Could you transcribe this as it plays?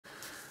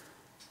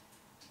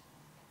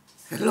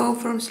Hello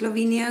from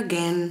Slovenia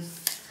again.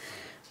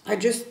 I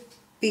just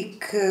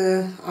pick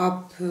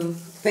up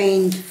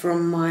paint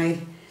from my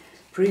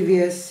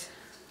previous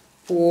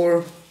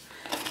pour,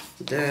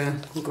 the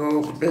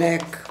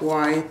black,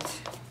 white,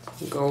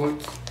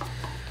 gold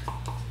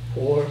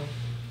pour,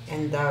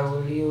 and I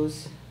will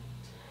use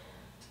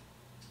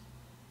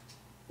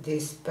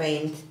this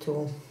paint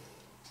to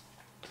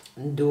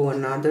do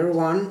another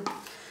one.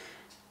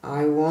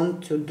 I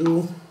want to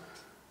do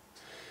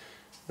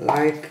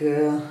like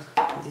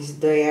this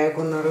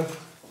diagonal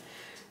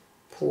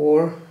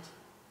pour,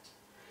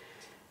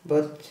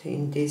 but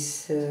in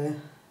this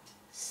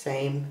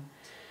same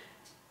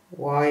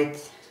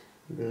white,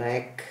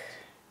 black,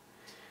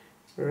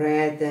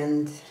 red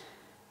and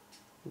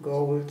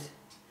gold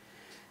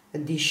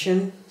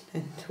addition,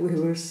 and we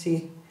will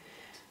see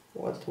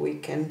what we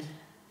can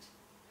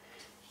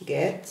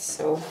get.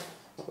 So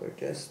I will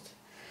just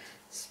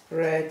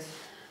spread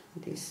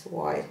this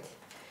white,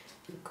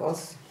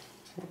 because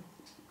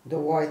the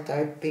white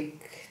I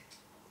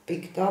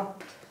picked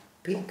up,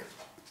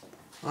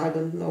 I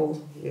don't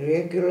know,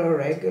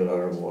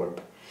 regular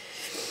word,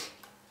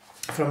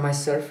 from my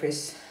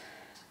surface.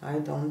 I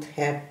don't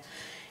have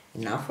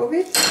enough of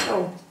it,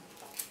 so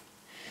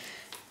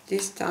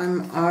this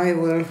time I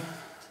will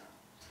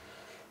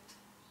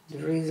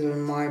drizzle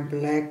my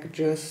black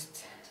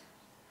just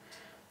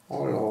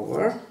all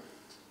over.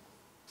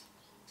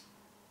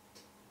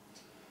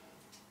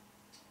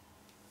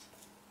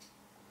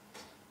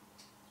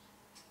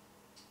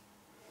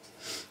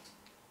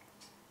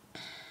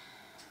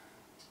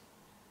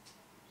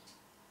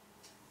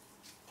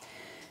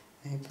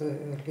 Maybe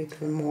a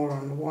little more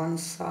on one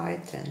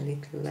side and a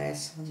little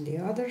less on the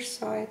other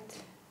side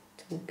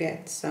to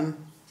get some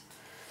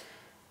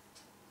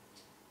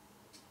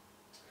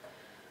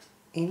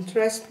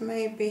interest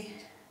maybe.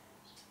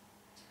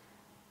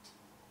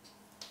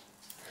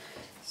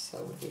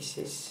 So this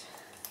is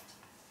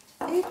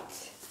it.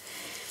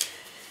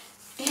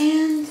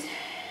 And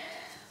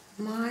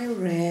my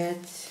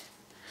red,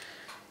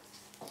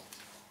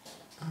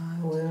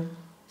 I will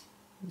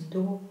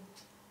do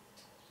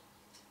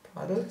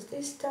puddles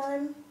this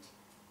time.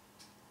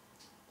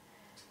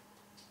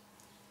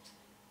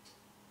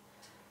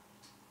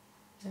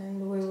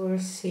 And we will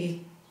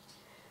see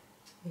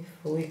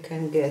if we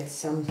can get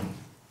some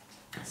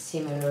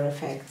similar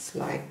effects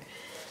like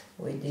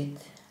we did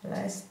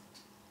last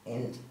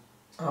in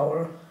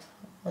our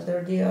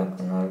other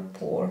diagonal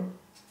pour,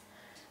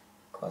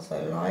 because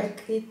I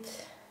like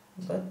it,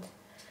 but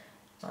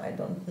I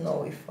don't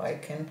know if I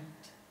can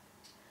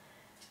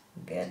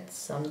get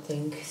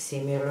something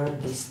similar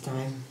this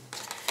time.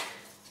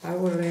 I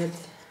will add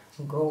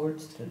gold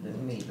to the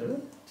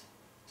middle.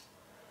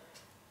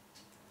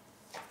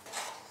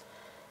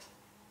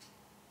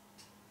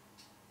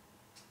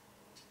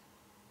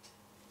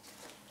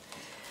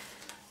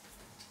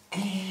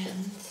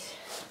 And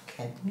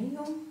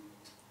cadmium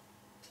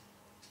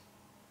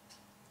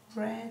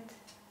red.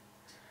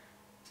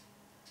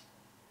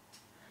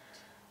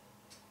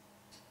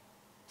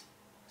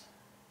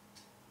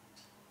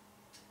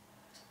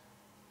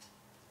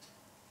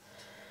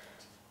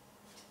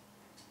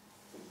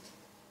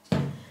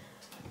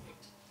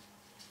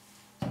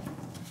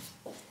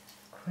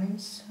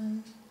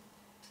 Crimson,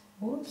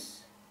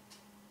 whoops,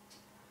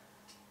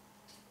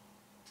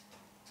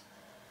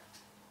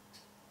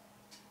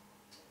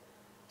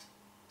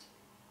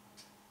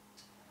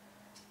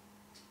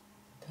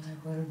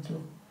 I will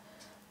do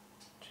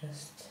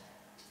just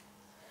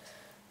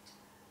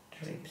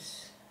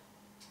drips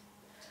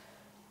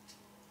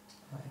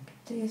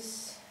like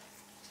this,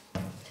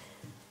 and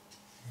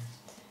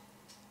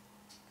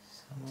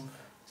some of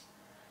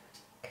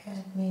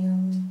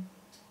cadmium.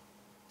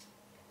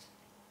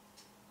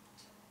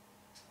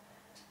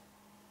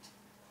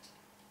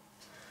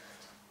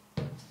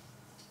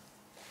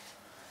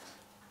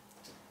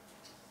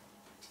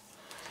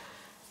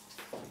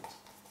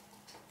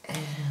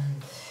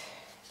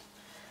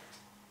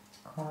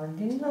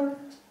 Cardinal.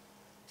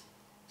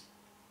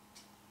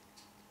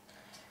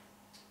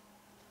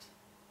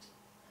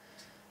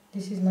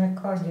 This is my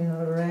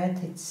cardinal red.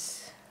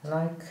 It's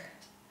like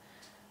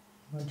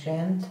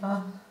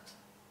magenta,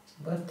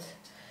 but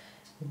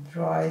it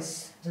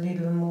dries a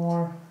little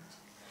more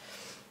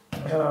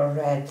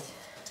red,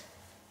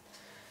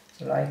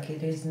 like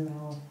it is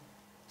now.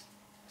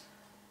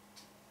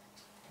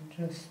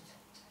 Just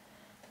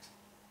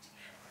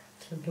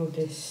to do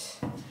this.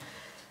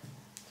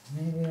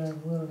 Maybe I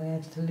will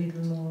add a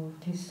little more of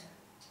this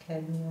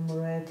cadmium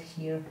red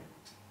here.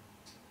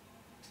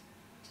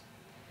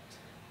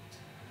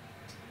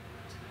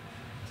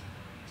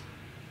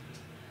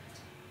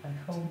 I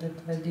hope that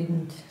I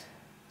didn't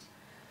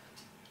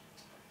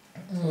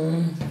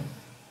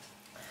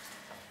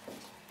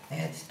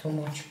add too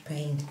much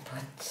paint,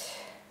 but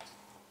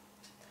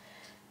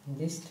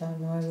this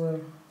time I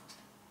will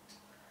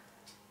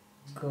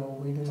go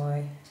with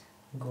my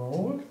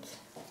gold.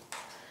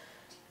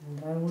 And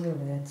I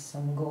will add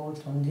some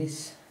gold on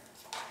this,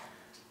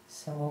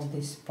 some of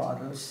these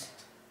puddles.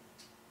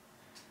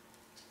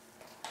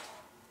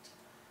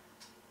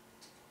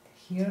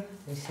 here.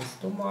 This is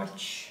too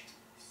much.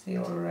 See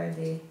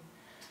already.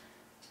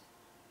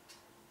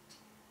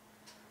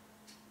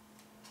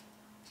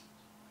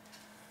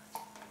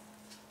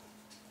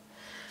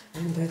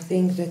 And I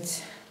think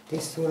that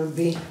this will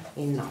be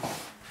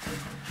enough.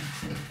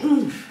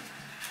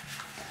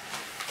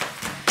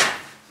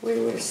 We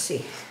will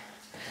see.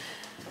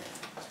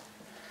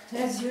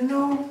 As you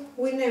know,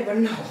 we never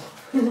know.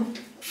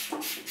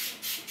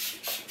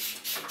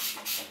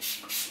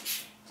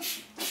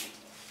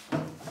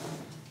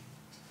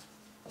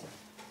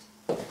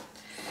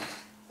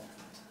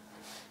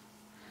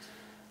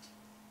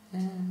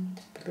 And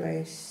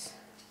place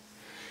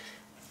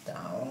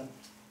down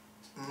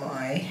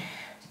my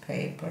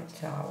paper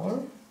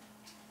towel.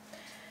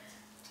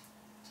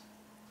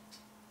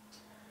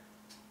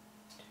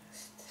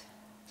 Just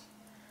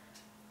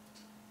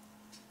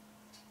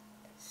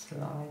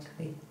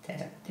slightly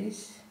tap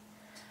this.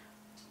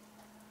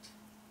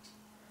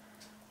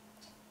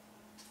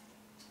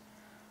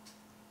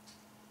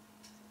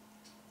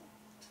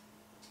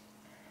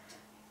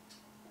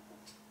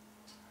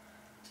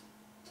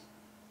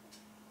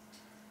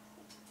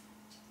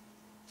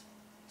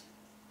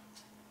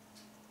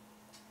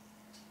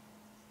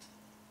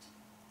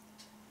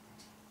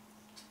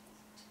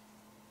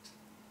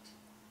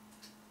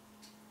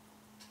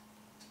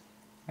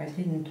 I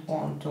didn't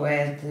want to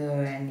add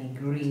any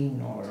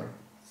green or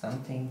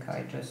something,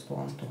 I just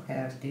want to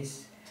have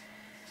this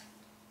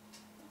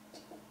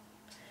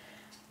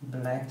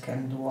black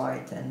and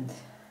white and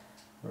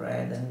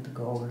red and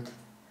gold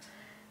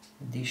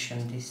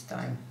addition this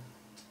time,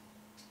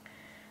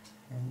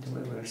 and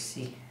we will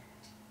see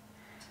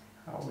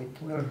how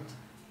it will.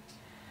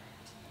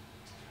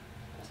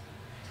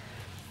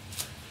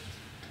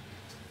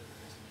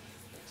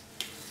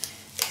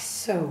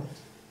 So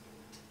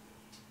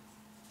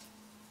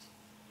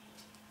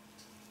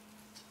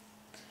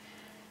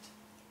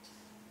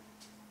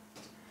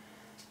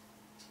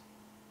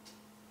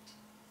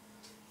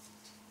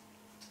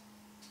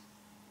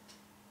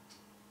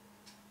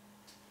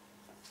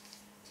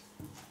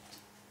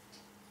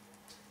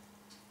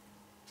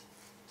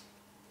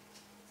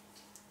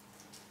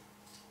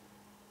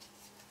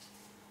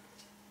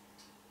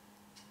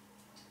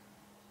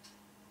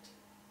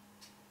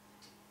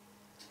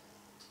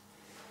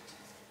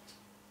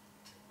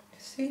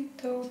see,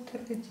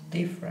 totally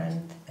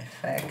different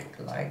effect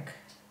like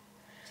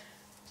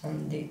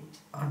on the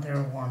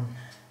other one.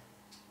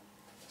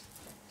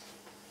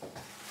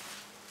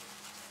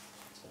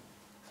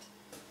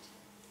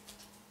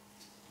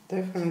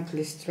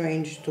 Definitely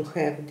strange to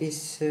have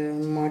this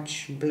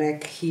much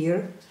black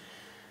here.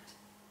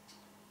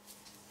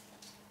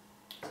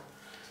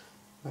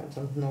 I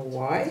don't know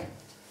why.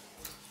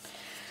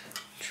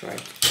 Try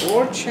to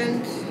torch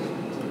and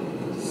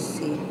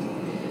see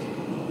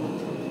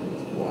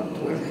what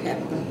will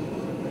happen.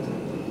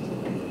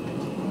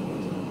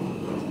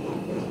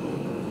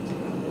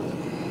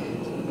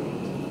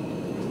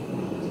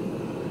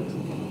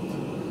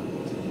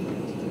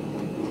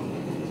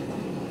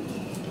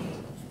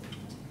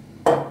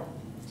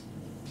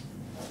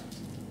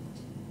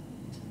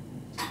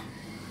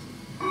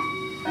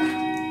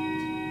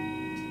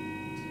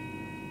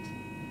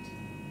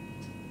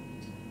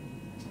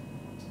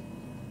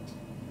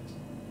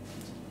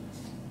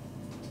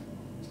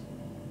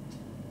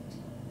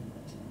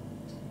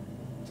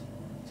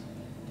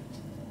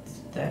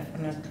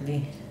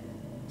 Definitely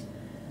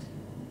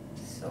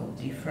so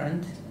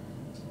different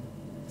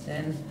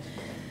than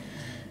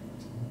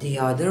the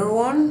other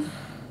one,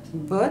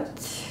 but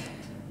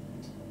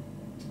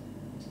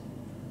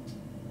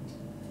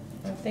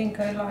I think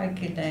I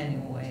like it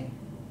anyway.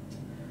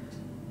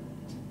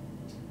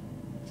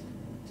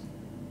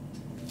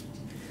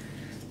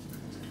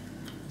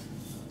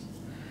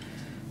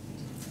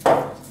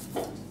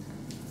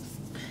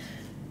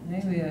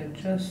 Maybe I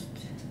just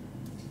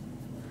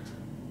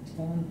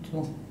want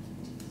to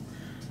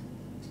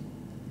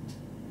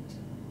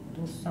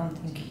do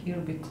something here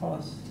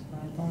because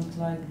I don't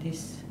like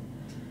this,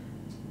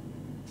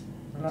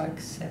 like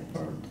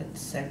that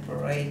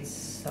separates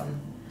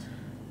some.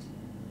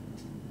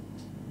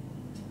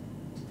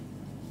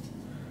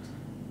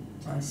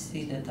 I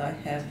see that I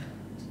have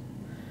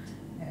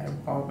air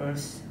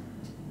bubbles.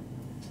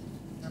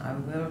 I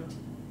will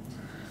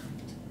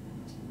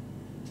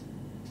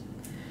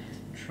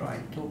try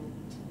to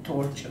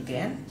torch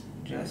again.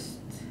 Just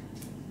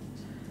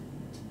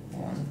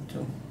want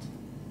to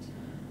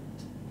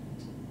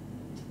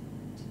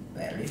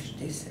embellish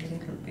this a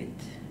little bit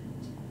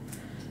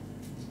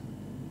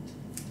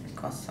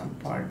because some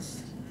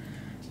parts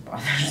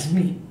bothers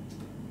me.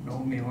 Know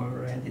me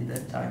already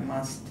that I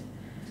must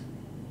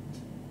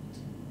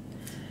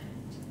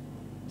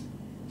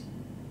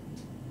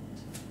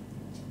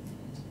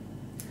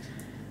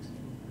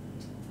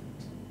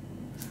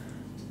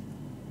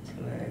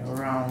play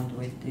around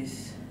with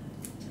this.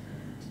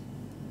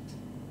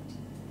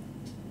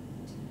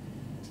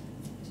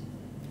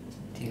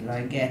 Till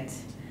I get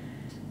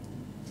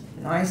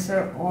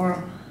nicer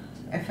or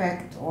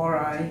effect, or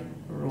I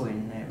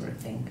ruin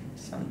everything. something.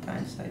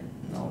 Sometimes I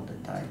know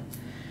that I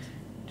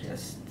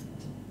just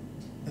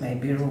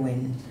maybe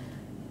ruin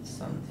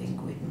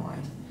something with my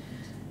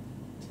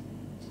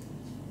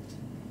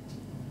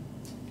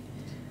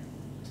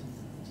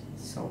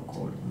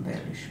so-called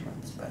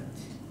embellishments, but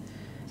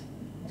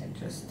I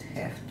just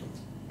have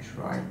to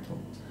try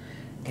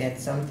to get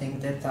something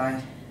that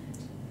I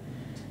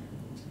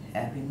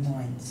have in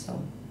mind.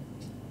 So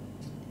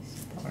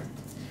this part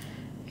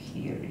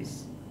here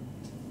is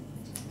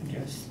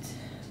just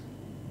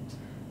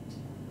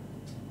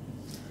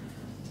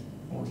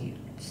weird,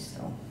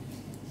 so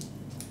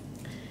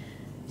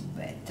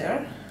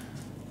better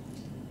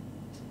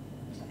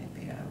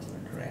maybe I will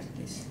drag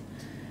this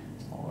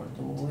all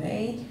the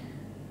way,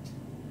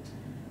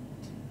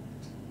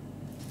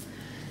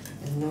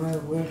 and now I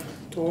will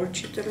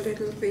torch it a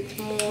little bit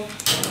more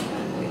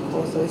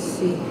because I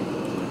see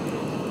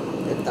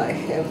that I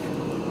have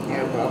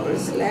air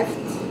bubbles left.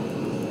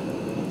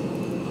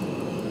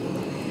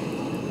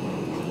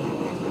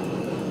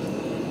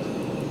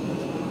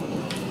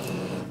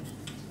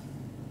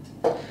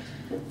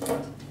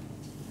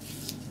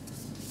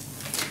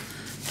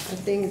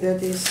 I think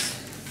that is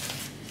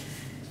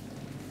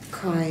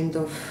kind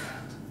of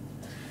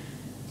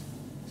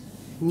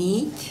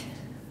neat.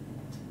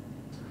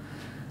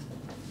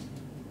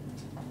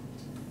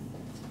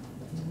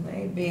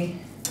 Maybe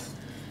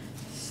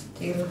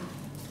still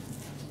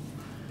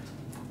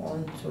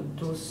want to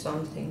do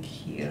something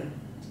here.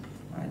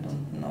 I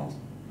don't know.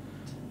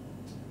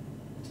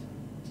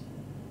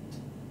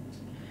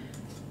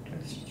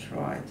 Just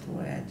try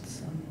to add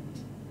some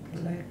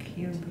black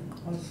here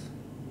because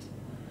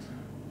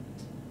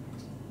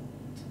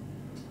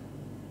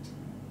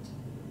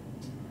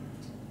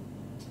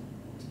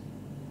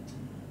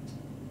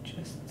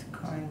just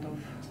kind of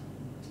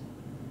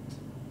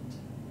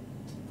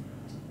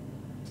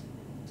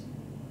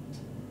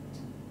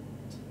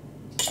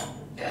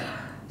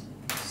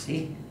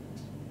see.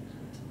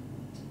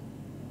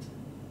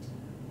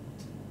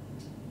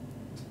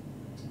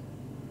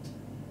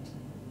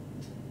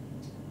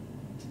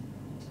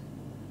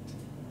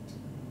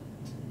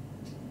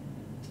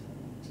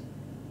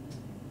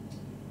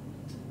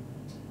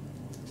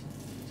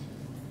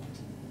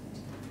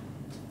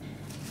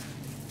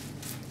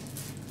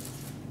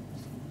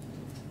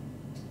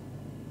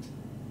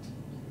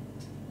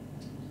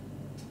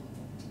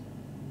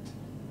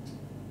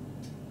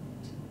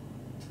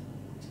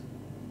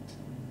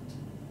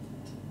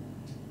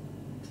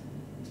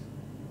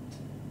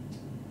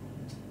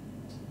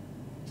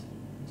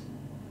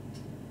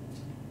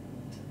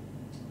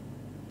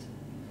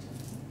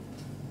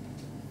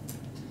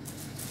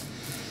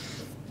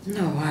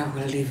 No, I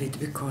will leave it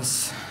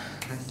because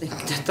I think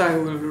that I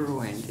will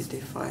ruin it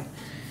if I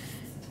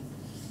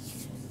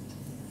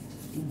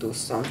do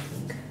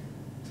something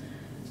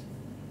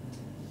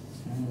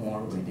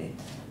more with it.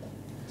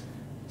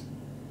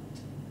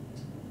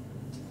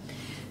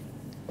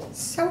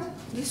 So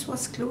this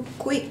was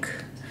quick.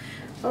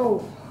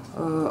 Oh,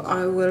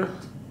 I will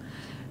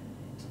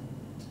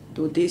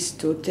do this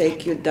to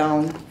take you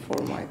down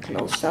for my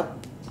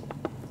close-up,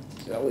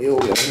 so you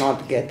will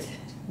not get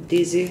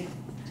dizzy.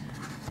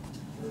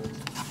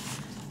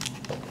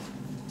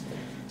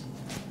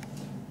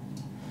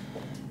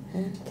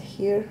 And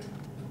here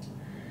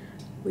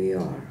we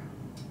are.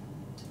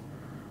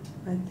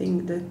 I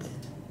think that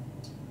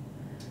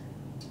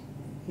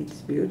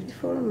it's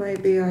beautiful.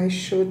 Maybe I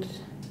should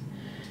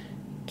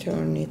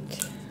turn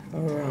it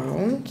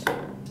around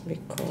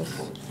because,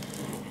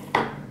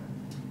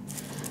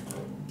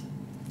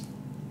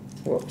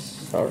 whoops,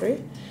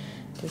 sorry.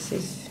 This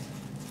is,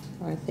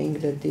 I think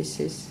that this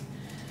is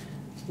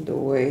the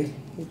way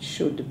it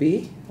should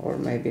be, or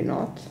maybe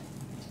not.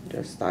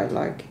 Just I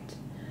like it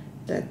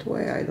that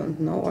way. I don't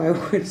know. I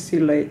will see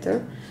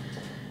later.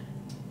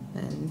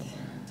 And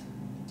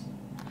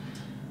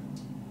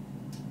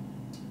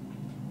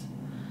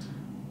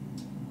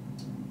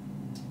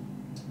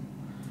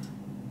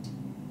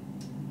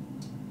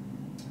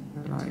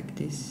I like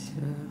these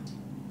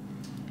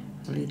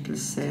little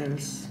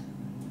cells.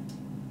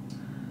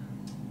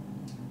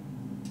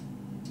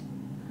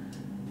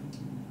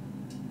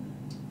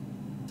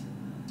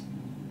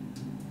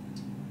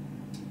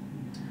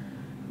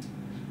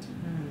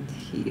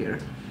 Here.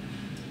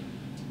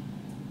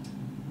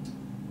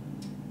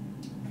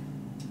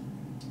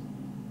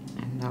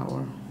 And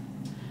our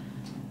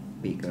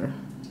bigger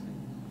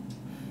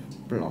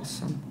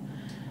blossom,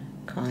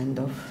 kind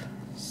of.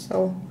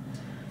 So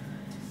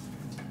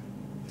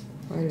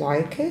I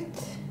like it.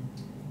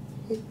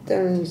 It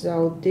turns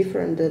out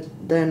different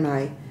than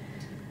I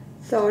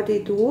thought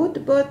it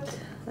would, but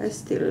I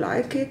still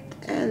like it.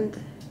 And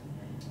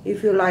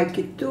if you like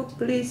it too,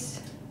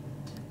 please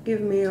give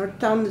me your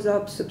thumbs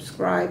up,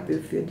 subscribe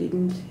if you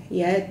didn't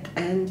yet,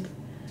 and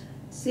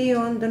see you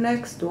on the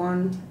next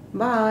one.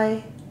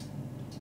 Bye!